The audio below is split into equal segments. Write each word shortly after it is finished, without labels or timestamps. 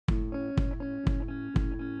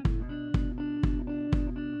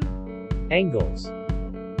Angles.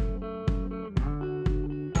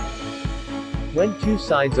 When two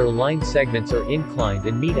sides or line segments are inclined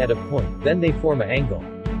and meet at a point, then they form an angle.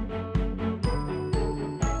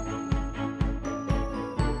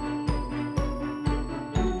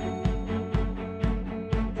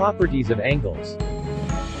 Properties of angles.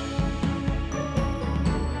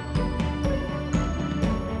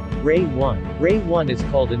 Ray 1. Ray 1 is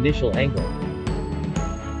called initial angle.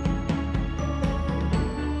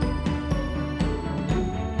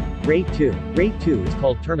 Ray 2. Ray 2 is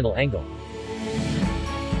called terminal angle.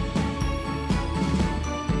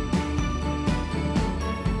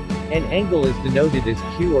 An angle is denoted as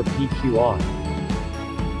Q or PQR.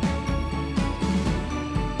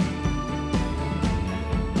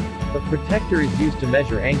 A protector is used to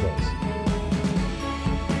measure angles.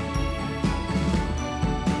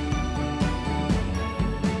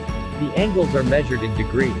 The angles are measured in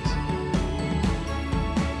degrees.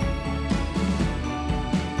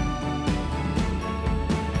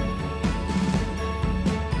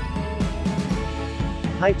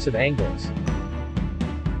 Types of angles.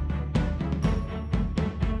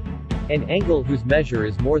 An angle whose measure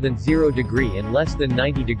is more than 0 degree and less than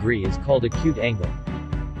 90 degree is called acute angle.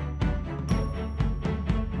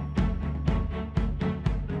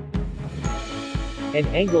 An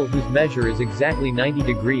angle whose measure is exactly 90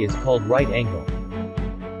 degree is called right angle.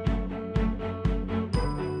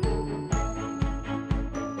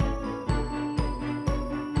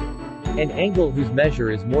 An angle whose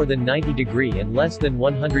measure is more than 90 degree and less than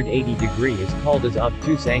 180 degree is called as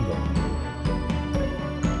obtuse angle.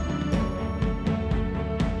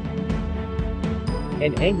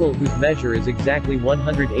 An angle whose measure is exactly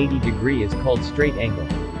 180 degree is called straight angle.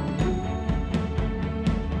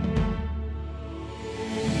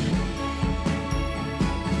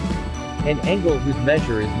 An angle whose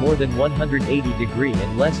measure is more than 180 degree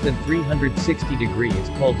and less than 360 degree is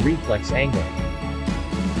called reflex angle.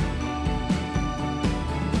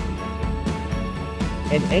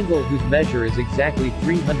 An angle whose measure is exactly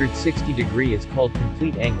 360 degree is called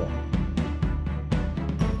complete angle.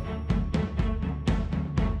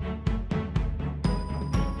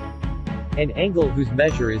 An angle whose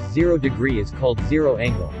measure is 0 degree is called zero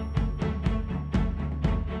angle.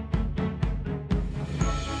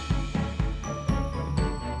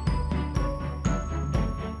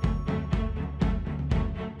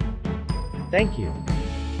 Thank you.